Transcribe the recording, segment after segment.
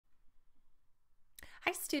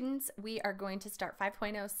Hi students, we are going to start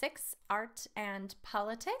 5.06 Art and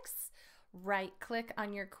Politics. Right click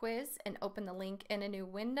on your quiz and open the link in a new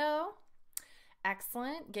window.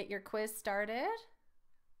 Excellent, get your quiz started.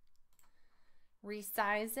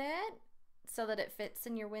 Resize it so that it fits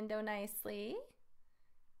in your window nicely.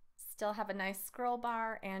 Still have a nice scroll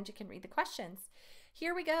bar and you can read the questions.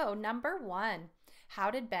 Here we go, number 1. How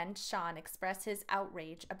did Ben Shahn express his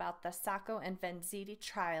outrage about the Sacco and Vanzetti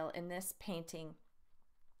trial in this painting?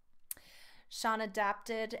 Shahn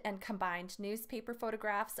adapted and combined newspaper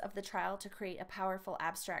photographs of the trial to create a powerful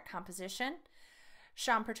abstract composition.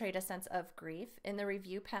 Shahn portrayed a sense of grief in the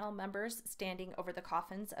review panel members standing over the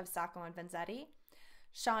coffins of Sacco and Vanzetti.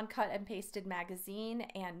 Shahn cut and pasted magazine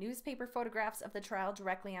and newspaper photographs of the trial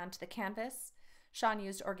directly onto the canvas. Shahn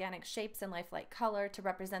used organic shapes and lifelike color to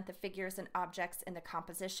represent the figures and objects in the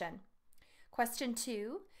composition. Question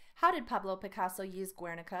 2. How did Pablo Picasso use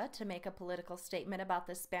Guernica to make a political statement about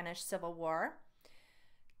the Spanish Civil War?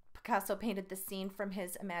 Picasso painted the scene from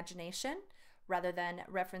his imagination rather than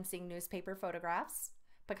referencing newspaper photographs.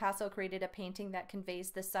 Picasso created a painting that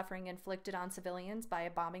conveys the suffering inflicted on civilians by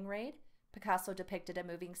a bombing raid. Picasso depicted a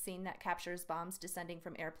moving scene that captures bombs descending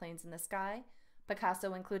from airplanes in the sky.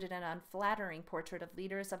 Picasso included an unflattering portrait of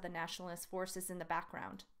leaders of the nationalist forces in the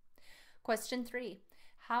background. Question 3.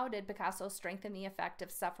 How did Picasso strengthen the effect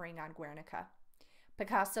of suffering on Guernica?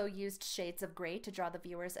 Picasso used shades of gray to draw the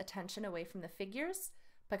viewer's attention away from the figures.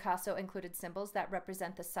 Picasso included symbols that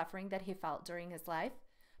represent the suffering that he felt during his life.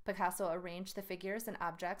 Picasso arranged the figures and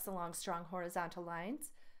objects along strong horizontal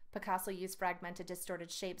lines. Picasso used fragmented,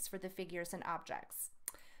 distorted shapes for the figures and objects.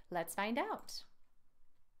 Let's find out.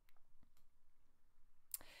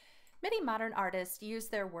 Many modern artists use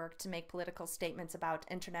their work to make political statements about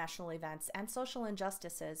international events and social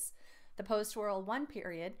injustices. The post-World War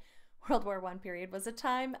I period was a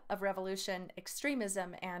time of revolution,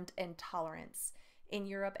 extremism, and intolerance. In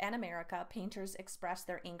Europe and America, painters expressed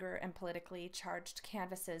their anger in politically charged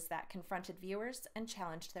canvases that confronted viewers and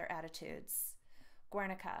challenged their attitudes.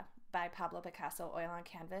 Guernica by Pablo Picasso, oil on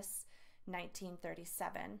canvas,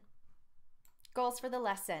 1937. Goals for the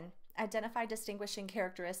lesson. Identify distinguishing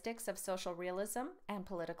characteristics of social realism and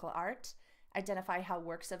political art. Identify how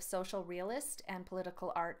works of social realist and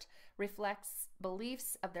political art reflects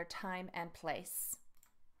beliefs of their time and place.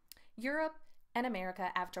 Europe and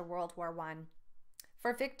America after World War I.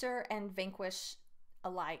 For victor and vanquished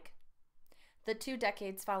alike, the 2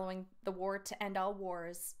 decades following the war to end all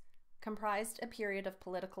wars comprised a period of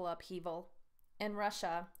political upheaval. In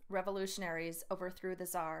Russia, revolutionaries overthrew the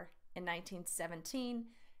Tsar in 1917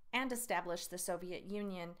 and established the Soviet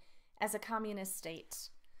Union as a communist state.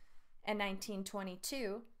 In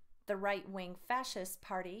 1922, the right-wing fascist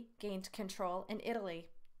party gained control in Italy.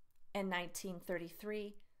 In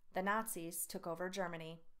 1933, the Nazis took over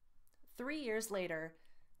Germany. 3 years later,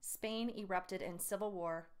 Spain erupted in civil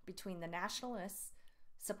war between the nationalists,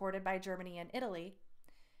 supported by Germany and Italy,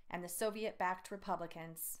 and the Soviet-backed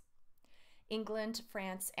Republicans. England,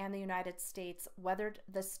 France, and the United States weathered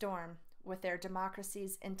the storm with their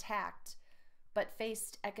democracies intact, but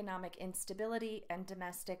faced economic instability and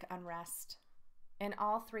domestic unrest. In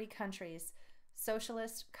all 3 countries,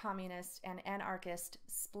 socialist, communist, and anarchist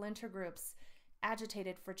splinter groups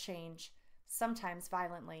agitated for change, sometimes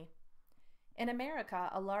violently. In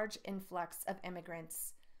America, a large influx of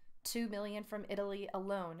immigrants, 2 million from Italy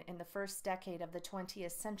alone in the first decade of the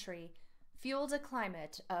 20th century, fueled a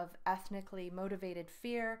climate of ethnically motivated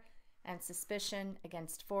fear and suspicion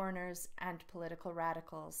against foreigners and political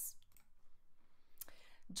radicals.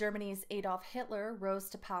 Germany's Adolf Hitler rose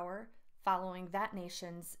to power following that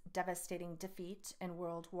nation's devastating defeat in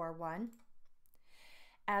World War I.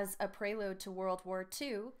 As a prelude to World War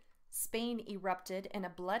II, Spain erupted in a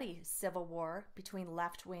bloody civil war between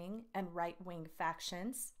left-wing and right-wing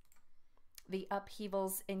factions. The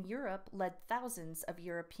upheavals in Europe led thousands of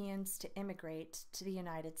Europeans to immigrate to the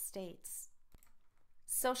United States.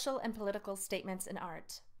 Social and political statements in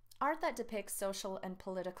art. Art that depicts social and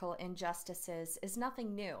political injustices is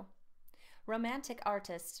nothing new. Romantic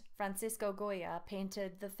artist Francisco Goya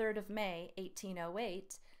painted the 3rd of May,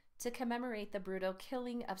 1808, to commemorate the brutal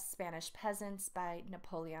killing of Spanish peasants by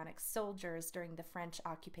Napoleonic soldiers during the French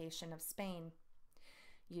occupation of Spain.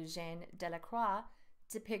 Eugène Delacroix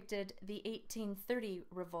depicted the 1830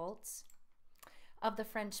 revolt of the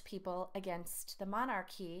French people against the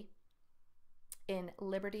monarchy in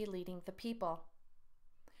Liberty Leading the People.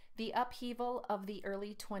 The upheaval of the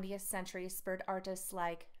early 20th century spurred artists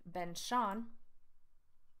like Ben Shahn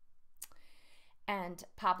and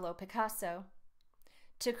Pablo Picasso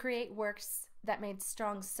to create works that made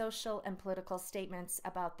strong social and political statements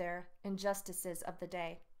about their injustices of the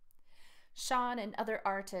day. Sean and other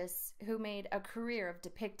artists who made a career of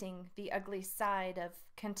depicting the ugly side of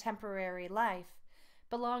contemporary life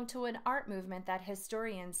belong to an art movement that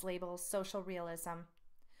historians label social realism.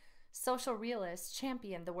 Social realists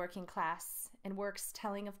championed the working class in works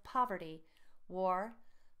telling of poverty, war,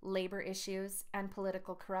 labor issues, and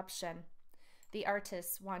political corruption. The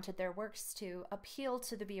artists wanted their works to appeal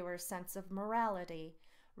to the viewer's sense of morality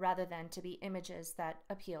rather than to be images that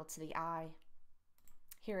appeal to the eye.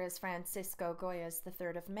 Here is Francisco Goya's The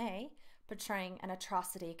 3rd of May, portraying an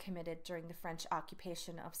atrocity committed during the French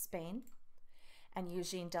occupation of Spain, and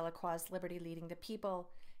Eugene Delacroix's Liberty Leading the People,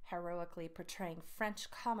 heroically portraying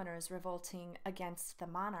French commoners revolting against the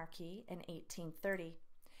monarchy in 1830.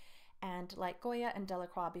 And like Goya and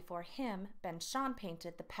Delacroix before him, Ben Shahn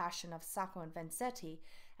painted the Passion of Sacco and Vanzetti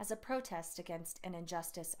as a protest against an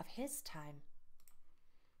injustice of his time.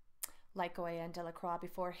 Like Goya and Delacroix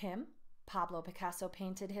before him, Pablo Picasso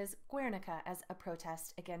painted his Guernica as a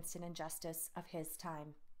protest against an injustice of his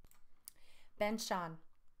time. Ben Shahn,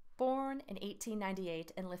 born in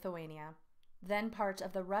 1898 in Lithuania, then part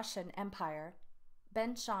of the Russian Empire,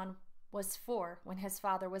 Ben Shahn was 4 when his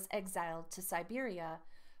father was exiled to Siberia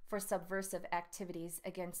for subversive activities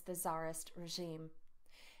against the Tsarist regime.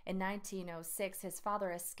 In 1906, his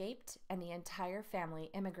father escaped and the entire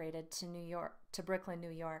family immigrated to Brooklyn, New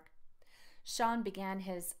York. Shahn began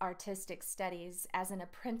his artistic studies as an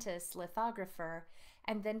apprentice lithographer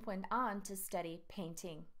and then went on to study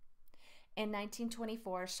painting. In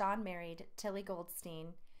 1924, Shahn married Tilly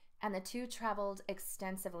Goldstein, and the two traveled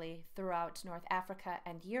extensively throughout North Africa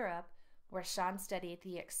and Europe, where Shahn studied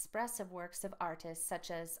the expressive works of artists such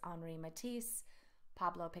as Henri Matisse,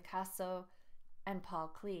 Pablo Picasso, and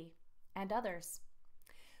Paul Klee, and others.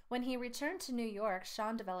 When he returned to New York,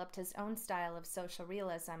 Shahn developed his own style of social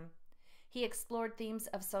realism. He explored themes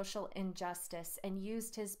of social injustice and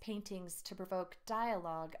used his paintings to provoke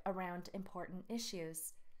dialogue around important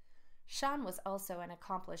issues. Shahn was also an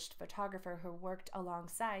accomplished photographer who worked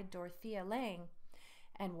alongside Dorothea Lange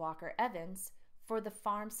and Walker Evans for the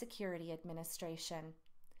Farm Security Administration.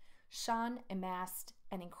 Shahn amassed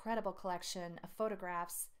an incredible collection of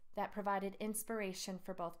photographs that provided inspiration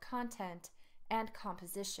for both content and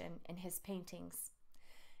composition in his paintings.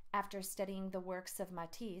 After studying the works of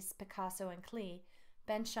Matisse, Picasso, and Klee,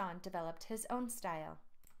 Ben Shahn developed his own style.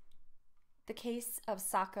 The case of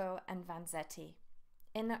Sacco and Vanzetti.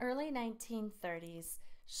 In the early 1930s,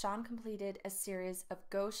 Shahn completed a series of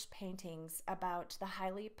gouache paintings about the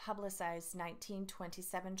highly publicized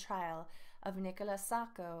 1927 trial of Nicola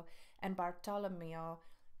Sacco and Bartolomeo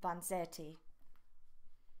Vanzetti.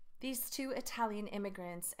 These two Italian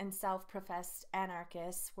immigrants and self-professed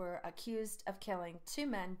anarchists were accused of killing 2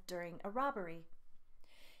 men during a robbery.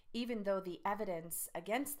 Even though the evidence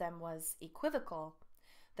against them was equivocal,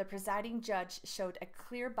 the presiding judge showed a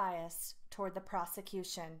clear bias toward the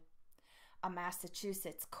prosecution. A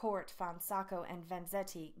Massachusetts court found Sacco and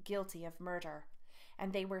Vanzetti guilty of murder,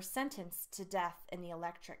 and they were sentenced to death in the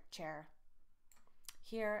electric chair.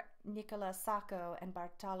 Here, Nicola Sacco and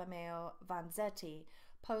Bartolomeo Vanzetti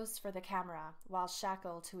posed for the camera while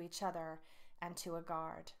shackled to each other and to a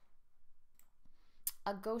guard.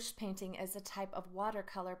 A gouache painting is a type of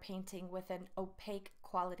watercolor painting with an opaque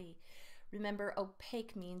quality. Remember,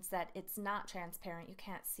 opaque means that it's not transparent, you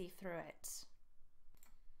can't see through it.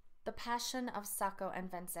 The Passion of Sacco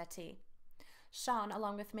and Vanzetti. Shahn,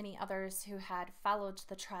 along with many others who had followed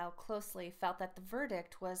the trial closely, felt that the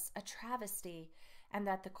verdict was a travesty and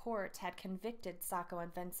that the court had convicted Sacco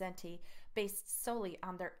and Vanzetti based solely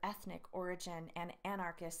on their ethnic origin and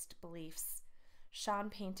anarchist beliefs. Shahn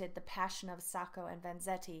painted The Passion of Sacco and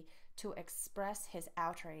Vanzetti to express his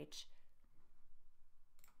outrage.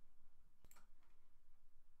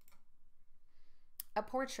 A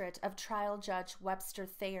portrait of trial judge Webster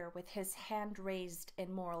Thayer with his hand raised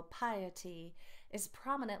in moral piety is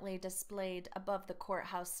prominently displayed above the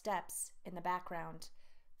courthouse steps in the background.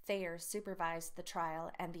 Thayer supervised the trial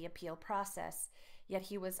and the appeal process, yet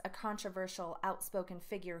he was a controversial, outspoken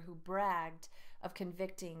figure who bragged of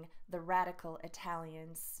convicting the radical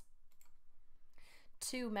Italians.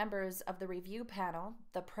 2 members of the review panel,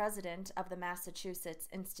 the president of the Massachusetts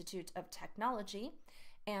Institute of Technology,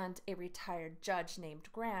 and a retired judge named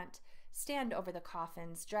Grant, stand over the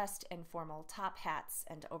coffins dressed in formal top hats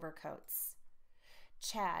and overcoats.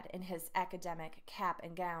 Chad, in his academic cap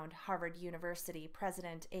and gown, Harvard University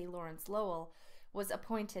President A. Lawrence Lowell, was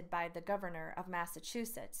appointed by the governor of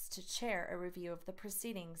Massachusetts to chair a review of the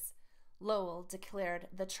proceedings. Lowell declared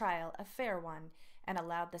the trial a fair one and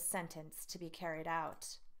allowed the sentence to be carried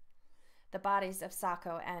out. The bodies of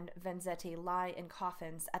Sacco and Vanzetti lie in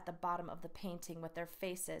coffins at the bottom of the painting with their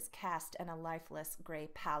faces cast in a lifeless gray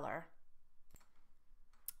pallor.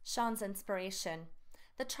 Sean's inspiration.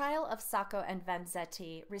 The trial of Sacco and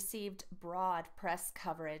Vanzetti received broad press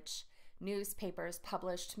coverage. Newspapers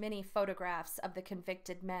published many photographs of the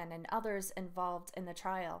convicted men and others involved in the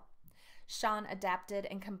trial. Sean adapted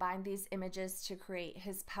and combined these images to create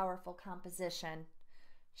his powerful composition.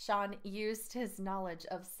 Sean used his knowledge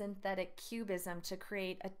of synthetic cubism to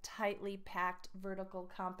create a tightly packed vertical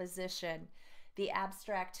composition. The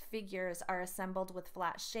abstract figures are assembled with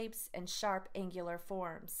flat shapes and sharp angular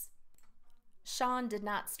forms. Sean did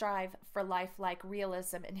not strive for lifelike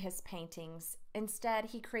realism in his paintings. Instead,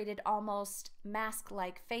 he created almost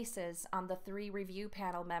mask-like faces on the 3 review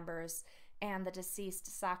panel members and the deceased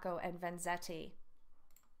Sacco and Vanzetti.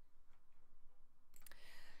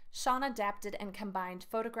 Sean adapted and combined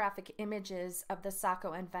photographic images of the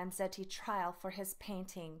Sacco and Vanzetti trial for his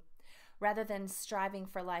painting. Rather than striving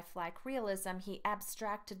for lifelike realism, he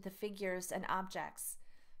abstracted the figures and objects.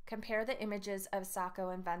 Compare the images of Sacco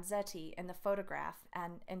and Vanzetti in the photograph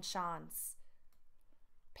and in Sean's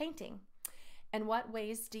painting. In what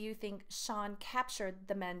ways do you think Sean captured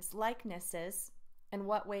the men's likenesses? In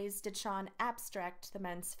what ways did Sean abstract the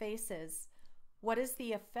men's faces? What is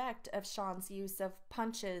the effect of Sean's use of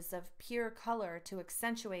punches of pure color to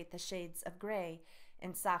accentuate the shades of gray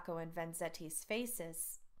in Sacco and Vanzetti's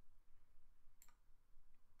faces?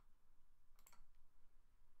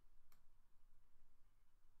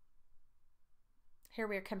 Here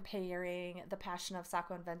we are comparing the Passion of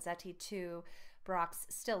Sacco and Vanzetti to Braque's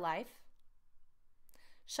still life.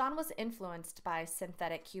 Sean was influenced by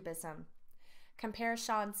synthetic cubism. Compare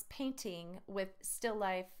Sean's painting with still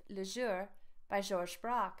life Le Jour by Georges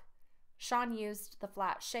Braque. Sean used the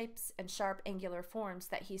flat shapes and sharp angular forms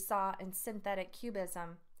that he saw in synthetic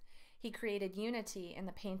cubism. He created unity in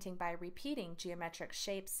the painting by repeating geometric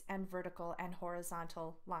shapes and vertical and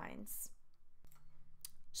horizontal lines.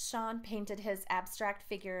 Sean painted his abstract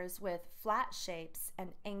figures with flat shapes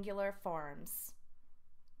and angular forms.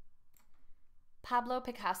 Pablo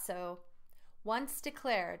Picasso once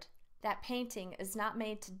declared that painting is not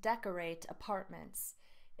made to decorate apartments.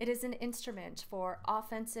 It is an instrument for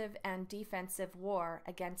offensive and defensive war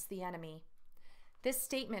against the enemy. This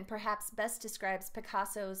statement perhaps best describes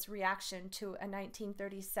Picasso's reaction to a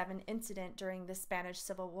 1937 incident during the Spanish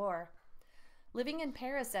Civil War. Living in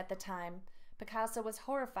Paris at the time, Picasso was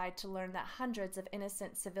horrified to learn that hundreds of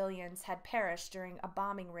innocent civilians had perished during a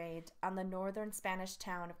bombing raid on the northern Spanish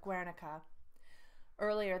town of Guernica.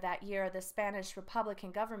 Earlier that year, the Spanish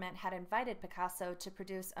Republican government had invited Picasso to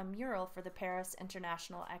produce a mural for the Paris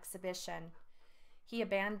International Exhibition. He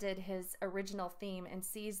abandoned his original theme and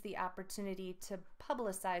seized the opportunity to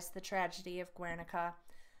publicize the tragedy of Guernica,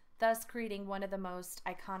 thus creating one of the most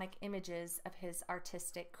iconic images of his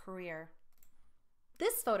artistic career.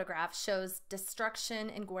 This photograph shows destruction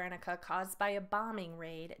in Guernica caused by a bombing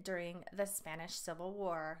raid during the Spanish Civil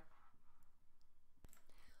War.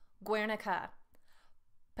 Guernica.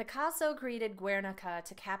 Picasso created Guernica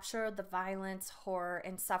to capture the violence, horror,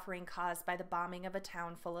 and suffering caused by the bombing of a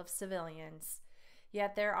town full of civilians.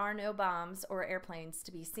 Yet there are no bombs or airplanes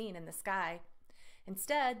to be seen in the sky.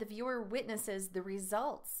 Instead, the viewer witnesses the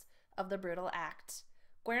results of the brutal act.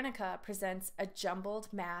 Guernica presents a jumbled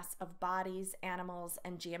mass of bodies, animals,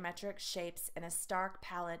 and geometric shapes in a stark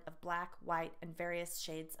palette of black, white, and various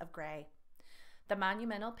shades of gray. The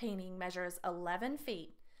monumental painting measures 11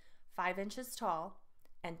 feet, 5 inches tall,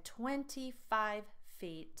 and 25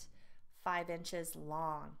 feet, 5 inches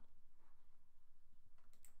long.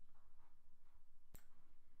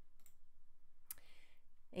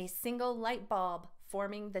 A single light bulb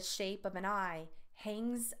forming the shape of an eye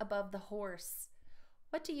hangs above the horse.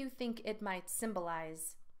 What do you think it might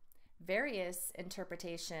symbolize? Various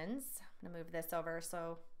interpretations. I'm going to move this over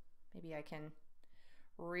so maybe I can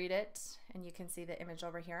read it and you can see the image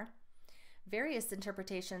over here. Various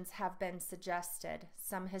interpretations have been suggested.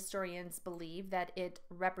 Some historians believe that it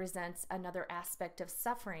represents another aspect of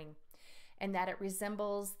suffering and that it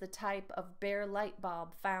resembles the type of bare light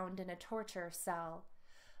bulb found in a torture cell.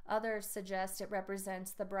 Others suggest it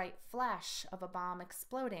represents the bright flash of a bomb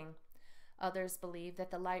exploding. Others believe that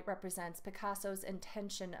the light represents Picasso's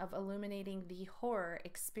intention of illuminating the horror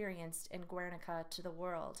experienced in Guernica to the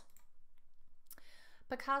world.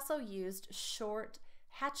 Picasso used short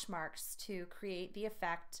hatch marks to create the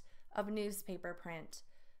effect of newspaper print.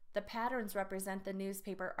 The patterns represent the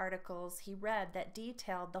newspaper articles he read that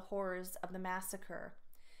detailed the horrors of the massacre,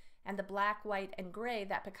 and the black, white, and gray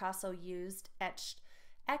that Picasso used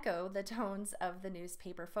echo the tones of the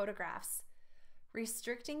newspaper photographs.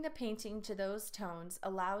 Restricting the painting to those tones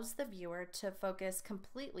allows the viewer to focus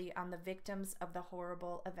completely on the victims of the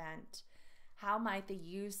horrible event. How might the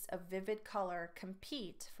use of vivid color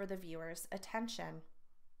compete for the viewer's attention?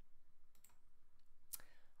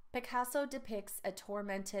 Picasso depicts a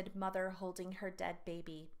tormented mother holding her dead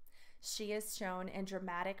baby. She is shown in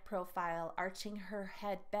dramatic profile, arching her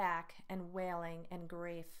head back and wailing in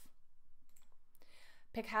grief.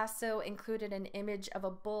 Picasso included an image of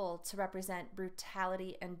a bull to represent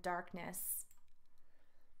brutality and darkness.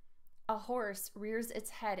 A horse rears its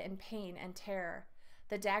head in pain and terror.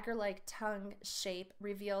 The dagger-like tongue shape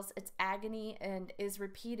reveals its agony and is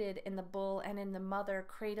repeated in the bull and in the mother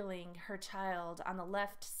cradling her child on the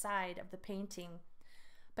left side of the painting.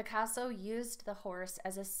 Picasso used the horse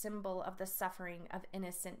as a symbol of the suffering of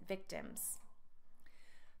innocent victims.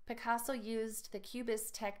 Picasso used the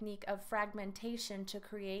Cubist technique of fragmentation to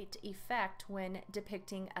create effect when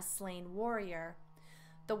depicting a slain warrior.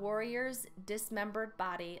 The warrior's dismembered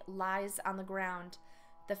body lies on the ground,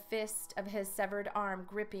 the fist of his severed arm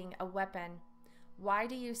gripping a weapon. Why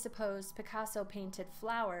do you suppose Picasso painted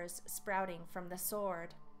flowers sprouting from the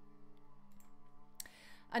sword?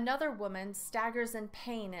 Another woman staggers in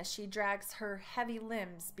pain as she drags her heavy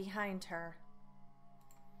limbs behind her.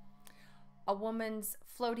 A woman's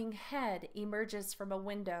floating head emerges from a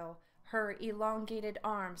window. Her elongated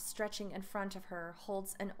arm stretching in front of her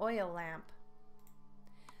holds an oil lamp.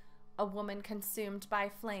 A woman consumed by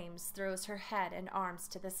flames throws her head and arms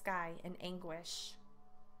to the sky in anguish.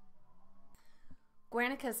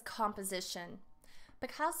 Guernica's composition.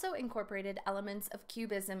 Picasso incorporated elements of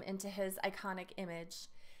Cubism into his iconic image.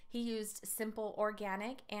 He used simple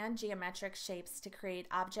organic and geometric shapes to create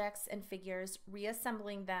objects and figures,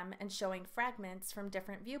 reassembling them and showing fragments from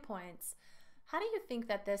different viewpoints. How do you think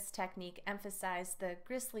that this technique emphasized the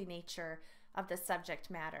grisly nature of the subject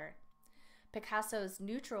matter? Picasso's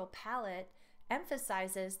neutral palette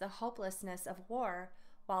emphasizes the hopelessness of war,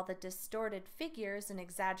 while the distorted figures and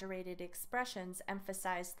exaggerated expressions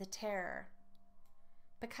emphasize the terror.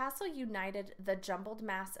 Picasso united the jumbled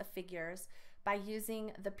mass of figures by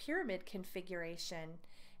using the pyramid configuration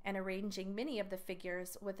and arranging many of the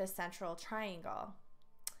figures with a central triangle.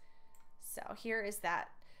 So here is that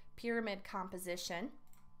pyramid composition.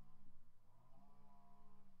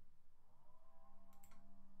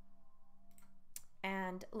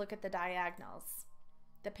 And look at the diagonals.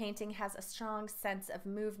 The painting has a strong sense of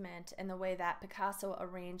movement in the way that Picasso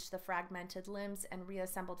arranged the fragmented limbs and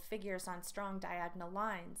reassembled figures on strong diagonal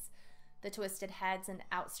lines. The twisted heads and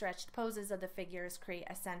outstretched poses of the figures create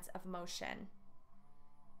a sense of motion.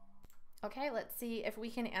 Okay, let's see if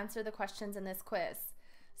we can answer the questions in this quiz.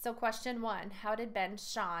 So question 1, how did Ben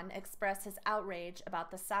Shahn express his outrage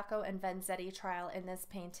about the Sacco and Vanzetti trial in this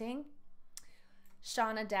painting?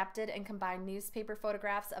 Shahn adapted and combined newspaper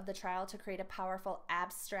photographs of the trial to create a powerful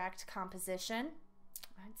abstract composition.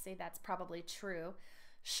 I'd say that's probably true.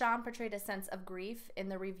 Shahn portrayed a sense of grief in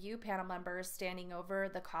the review panel members standing over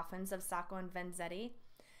the coffins of Sacco and Vanzetti.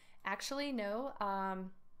 Actually, no,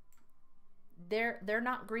 they're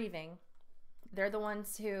not grieving. They're the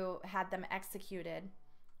ones who had them executed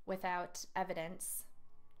without evidence.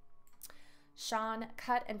 Shahn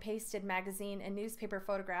cut and pasted magazine and newspaper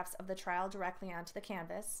photographs of the trial directly onto the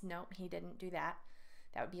canvas. No, he didn't do that.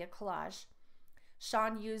 That would be a collage.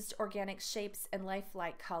 Shahn used organic shapes and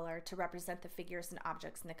lifelike color to represent the figures and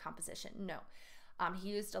objects in the composition. No, he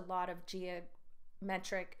used a lot of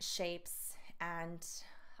geometric shapes and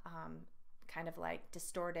kind of like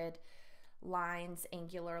distorted lines,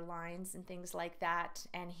 angular lines and things like that.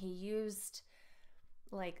 And he used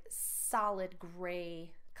like solid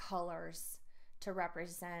gray colors to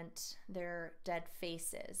represent their dead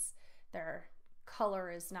faces. Their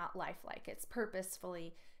color is not lifelike. It's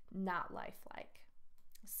purposefully not lifelike.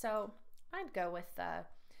 So I'd go with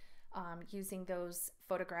using those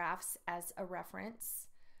photographs as a reference,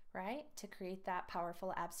 right, to create that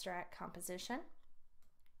powerful abstract composition.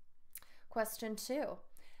 Question 2,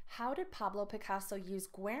 how did Pablo Picasso use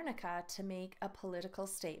Guernica to make a political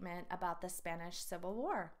statement about the Spanish Civil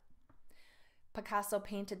War? Picasso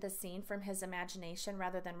painted the scene from his imagination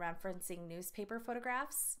rather than referencing newspaper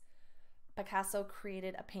photographs. Picasso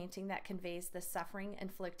created a painting that conveys the suffering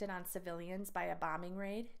inflicted on civilians by a bombing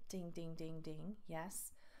raid. Ding, ding, ding, ding.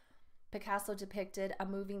 Yes. Picasso depicted a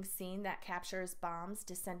moving scene that captures bombs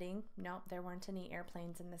descending. No, there weren't any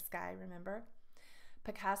airplanes in the sky, remember?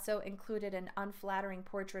 Picasso included an unflattering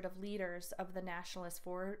portrait of leaders of the nationalist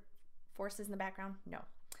forces in the background. No.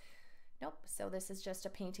 Nope. So this is just a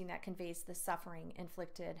painting that conveys the suffering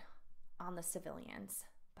inflicted on the civilians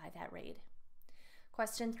by that raid.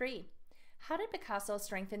 Question 3. How did Picasso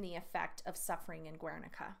strengthen the effect of suffering in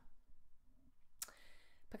Guernica?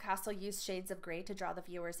 Picasso used shades of gray to draw the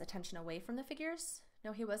viewer's attention away from the figures.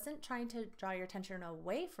 No, he wasn't trying to draw your attention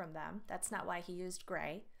away from them. That's not why he used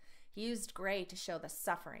gray. He used gray to show the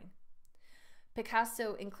suffering.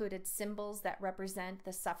 Picasso included symbols that represent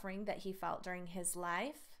the suffering that he felt during his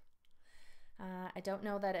life. I don't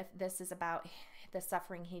know that if this is about the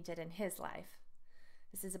suffering he did in his life.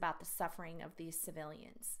 This is about the suffering of these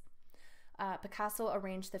civilians. Picasso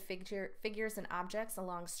arranged the figures and objects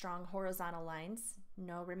along strong horizontal lines.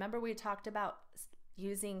 No, remember we talked about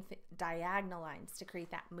using diagonal lines to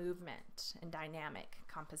create that movement and dynamic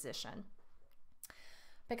composition.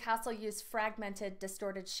 Picasso used fragmented,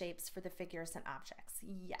 distorted shapes for the figures and objects.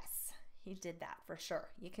 Yes, he did that for sure.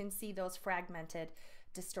 You can see those fragmented,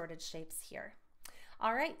 distorted shapes here.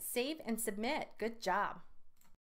 All right, save and submit. Good job.